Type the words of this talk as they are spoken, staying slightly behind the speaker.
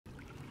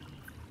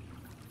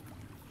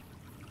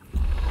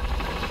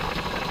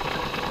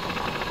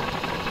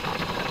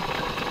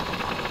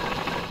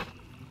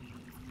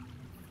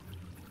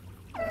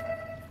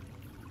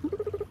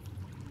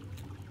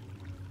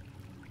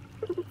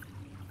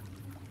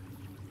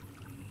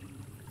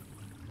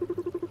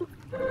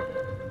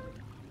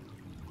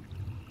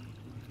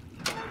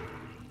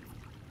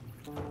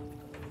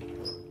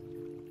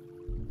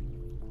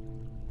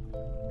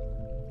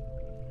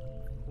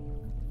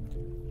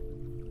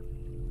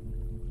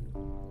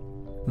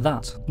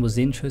That was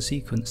the intro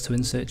sequence to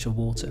In Search of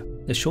Water,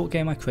 a short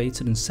game I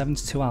created in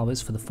 72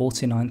 hours for the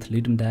 49th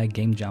Ludum Dare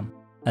Game Jam,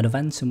 an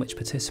event in which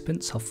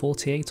participants have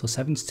 48 or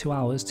 72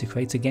 hours to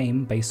create a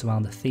game based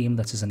around a theme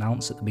that is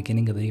announced at the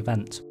beginning of the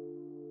event.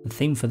 The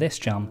theme for this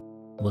jam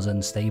was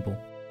unstable.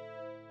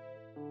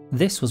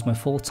 This was my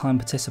fourth time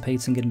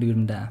participating in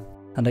Ludum Dare,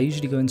 and I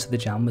usually go into the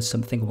jam with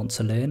something I want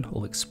to learn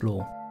or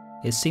explore.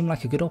 It seemed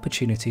like a good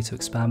opportunity to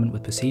experiment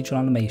with procedural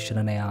animation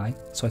and AI,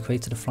 so I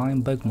created a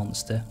flying bug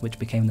monster which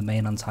became the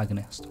main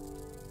antagonist.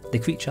 The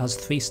creature has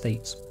three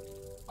states: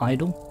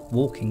 idle,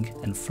 walking,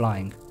 and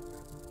flying.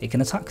 It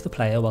can attack the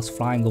player whilst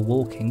flying or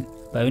walking,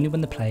 but only when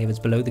the player is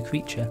below the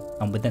creature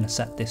and within a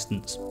set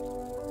distance.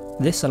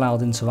 This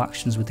allowed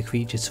interactions with the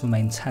creature to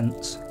remain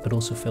tense, but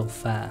also feel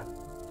fair.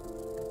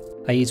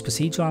 I used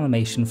procedural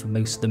animation for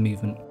most of the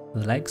movement.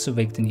 The legs are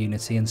rigged in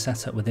Unity and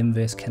set up with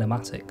inverse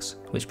kinematics,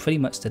 which pretty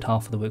much did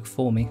half of the work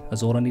for me,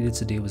 as all I needed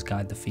to do was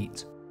guide the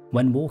feet.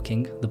 When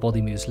walking, the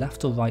body moves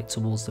left or right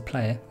towards the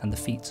player and the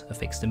feet are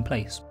fixed in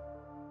place.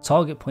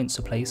 Target points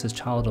are placed as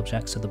child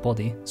objects of the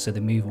body, so they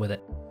move with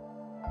it.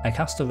 I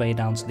cast a ray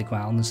down to the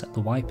ground and set the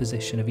Y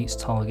position of each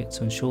target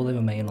to ensure they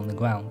remain on the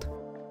ground.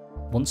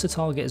 Once the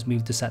target has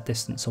moved a set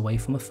distance away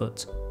from a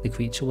foot, the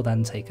creature will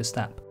then take a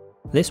step.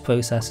 This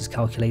process is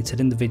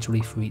calculated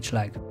individually for each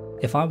leg.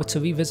 If I were to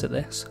revisit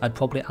this, I'd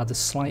probably add a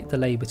slight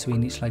delay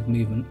between each leg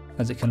movement,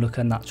 as it can look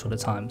unnatural at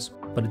times,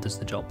 but it does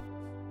the job.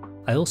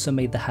 I also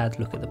made the head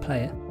look at the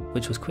player,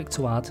 which was quick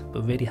to add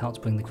but really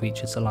helped bring the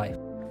creature to life.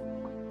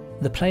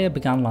 The player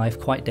began life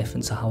quite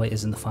different to how it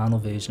is in the final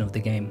version of the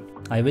game.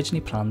 I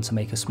originally planned to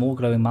make a small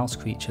glowing mouse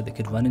creature that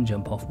could run and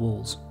jump off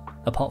walls.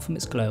 Apart from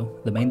its glow,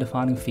 the main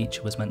defining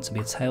feature was meant to be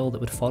a tail that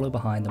would follow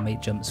behind and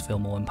make jumps feel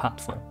more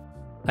impactful.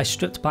 I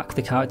stripped back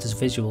the character's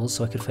visuals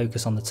so I could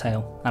focus on the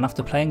tail, and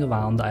after playing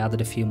around I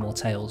added a few more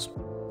tails.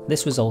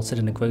 This resulted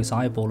in a gross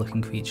eyeball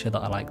looking creature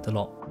that I liked a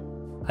lot.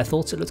 I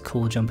thought it looked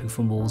cool jumping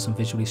from walls and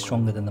visually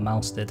stronger than the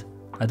mouse did.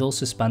 I'd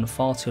also spent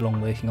far too long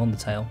working on the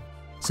tail,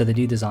 so the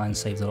new design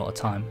saved a lot of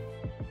time.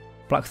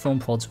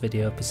 BlackThornProd's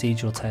video of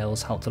procedural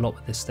tails helped a lot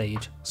with this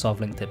stage, so I've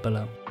linked it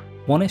below.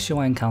 One issue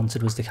I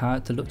encountered was the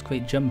character looked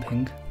great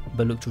jumping,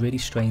 but looked really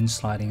strange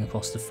sliding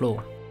across the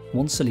floor.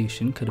 One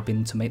solution could have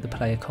been to make the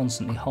player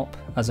constantly hop,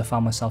 as I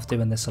found myself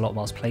doing this a lot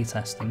whilst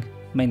playtesting,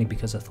 mainly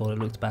because I thought it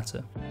looked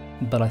better.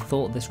 But I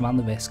thought this ran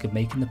the risk of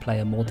making the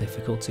player more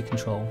difficult to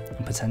control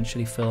and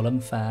potentially feel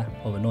unfair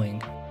or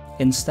annoying.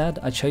 Instead,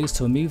 I chose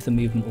to remove the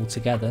movement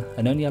altogether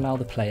and only allow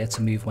the player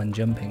to move when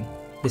jumping.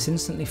 This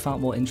instantly felt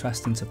more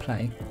interesting to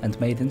play and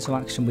made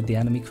interaction with the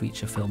enemy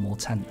creature feel more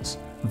tense.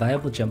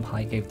 Variable jump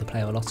height gave the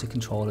player a lot of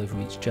control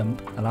over each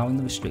jump, allowing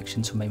the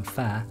restriction to remain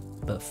fair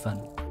but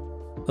fun.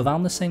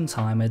 Around the same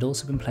time, I'd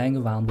also been playing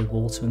around with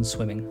water and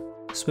swimming.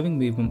 Swimming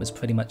movement was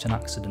pretty much an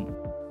accident.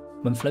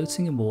 When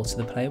floating in water,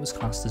 the player was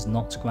classed as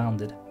not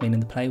grounded, meaning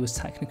the player was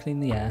technically in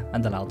the air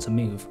and allowed to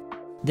move.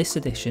 This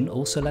addition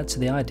also led to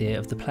the idea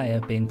of the player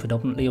being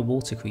predominantly a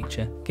water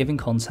creature, giving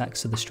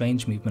context to the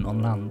strange movement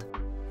on land.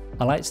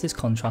 I liked this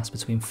contrast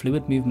between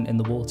fluid movement in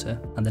the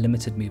water and the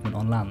limited movement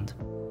on land.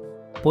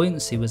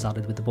 Buoyancy was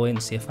added with the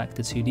buoyancy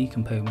affected 2D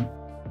component,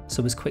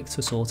 so it was quick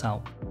to sort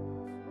out.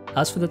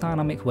 As for the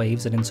dynamic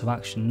waves and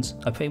interactions,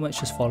 I pretty much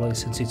just followed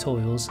some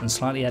tutorials and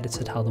slightly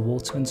edited how the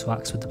water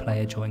interacts with the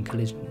player during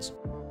collisions.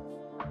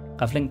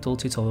 I've linked all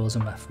tutorials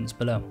and reference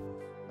below.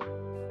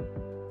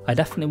 I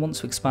definitely want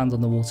to expand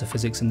on the water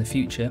physics in the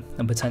future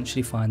and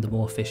potentially find a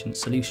more efficient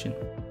solution.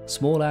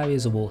 Small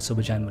areas of water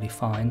were generally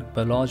fine,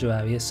 but larger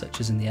areas such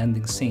as in the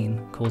ending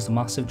scene caused a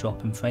massive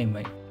drop in frame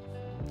rate.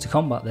 To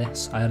combat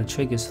this, I added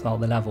triggers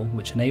throughout the level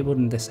which enabled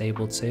and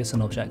disabled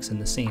certain objects in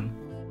the scene.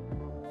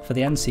 For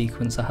the end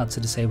sequence I had to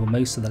disable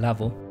most of the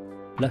level.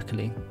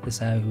 Luckily,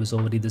 this area was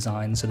already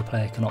designed so the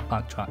player cannot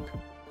backtrack.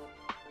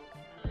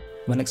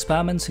 When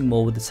experimenting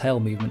more with the tail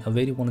movement, I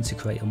really wanted to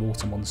create a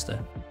water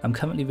monster. I'm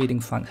currently reading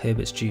Frank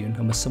Herbert's Dune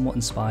and was somewhat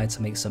inspired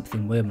to make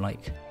something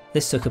worm-like.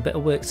 This took a bit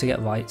of work to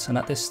get right, and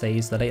at this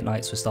stage the late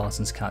nights were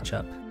starting to catch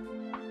up.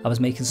 I was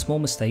making small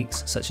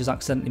mistakes, such as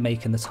accidentally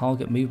making the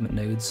target movement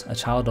nodes a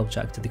child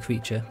object of the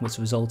creature, which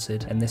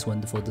resulted in this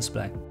wonderful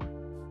display.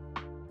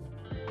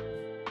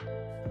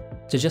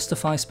 To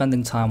justify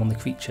spending time on the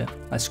creature,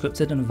 I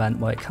scripted an event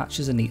where it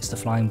catches and eats the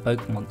flying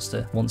bug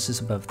monster once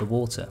it's above the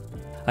water.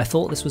 I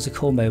thought this was a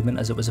cool moment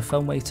as it was a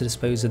fun way to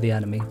dispose of the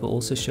enemy but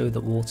also showed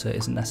that water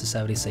isn't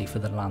necessarily safer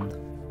than land.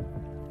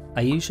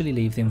 I usually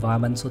leave the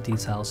environmental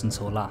details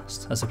until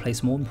last, as I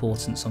place more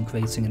importance on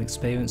creating an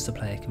experience the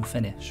player can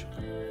finish.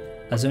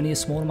 As only a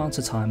small amount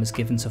of time is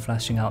given to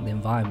fleshing out the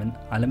environment,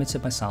 I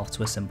limited myself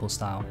to a simple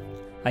style.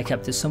 I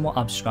kept it somewhat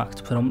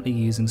abstract, predominantly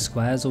using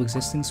squares or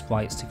existing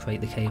sprites to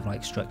create the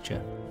cave-like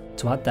structure.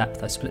 To add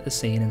depth, I split the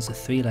scene into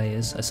 3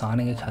 layers,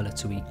 assigning a colour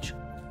to each.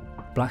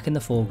 Black in the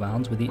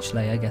foreground, with each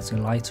layer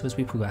getting lighter as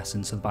we progress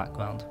into the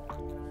background.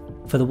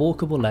 For the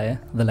walkable layer,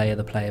 the layer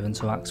the player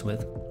interacts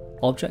with,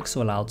 objects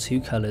are allowed 2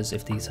 colours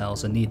if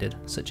details are needed,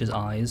 such as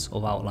eyes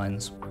or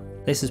outlines.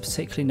 This is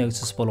particularly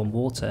noticeable on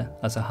water,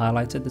 as I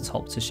highlighted the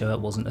top to show it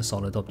wasn't a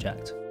solid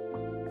object.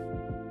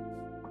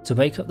 To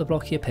break up the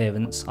blocky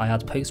appearance, I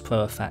add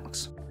post-pro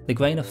effects. The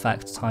grain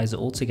effect ties it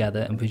all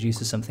together and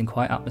produces something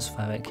quite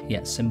atmospheric,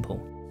 yet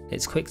simple.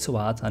 It's quick to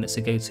add and it's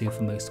a go-to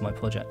for most of my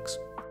projects.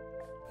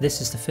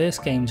 This is the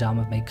first game jam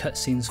I've made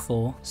cutscenes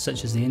for,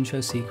 such as the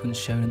intro sequence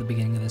shown at the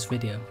beginning of this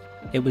video.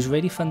 It was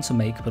really fun to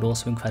make but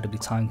also incredibly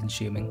time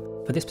consuming.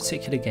 For this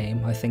particular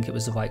game, I think it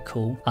was the right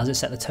call, as it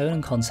set the tone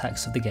and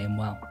context of the game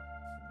well.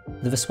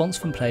 The response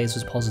from players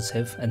was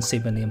positive and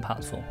seemingly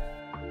impactful.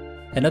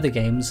 In other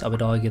games, I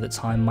would argue that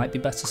time might be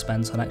better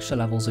spent on extra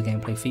levels or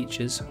gameplay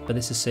features, but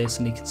this is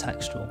certainly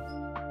contextual.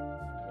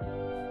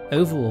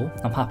 Overall,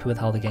 I'm happy with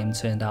how the game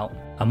turned out.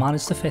 I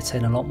managed to fit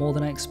in a lot more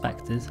than I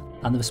expected,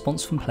 and the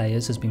response from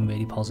players has been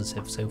really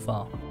positive so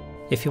far.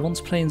 If you want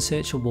to play In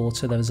Search of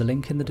Water, there is a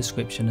link in the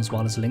description as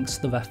well as links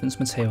to the reference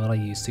material I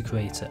used to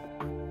create it.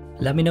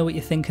 Let me know what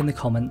you think in the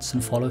comments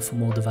and follow for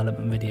more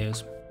development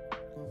videos.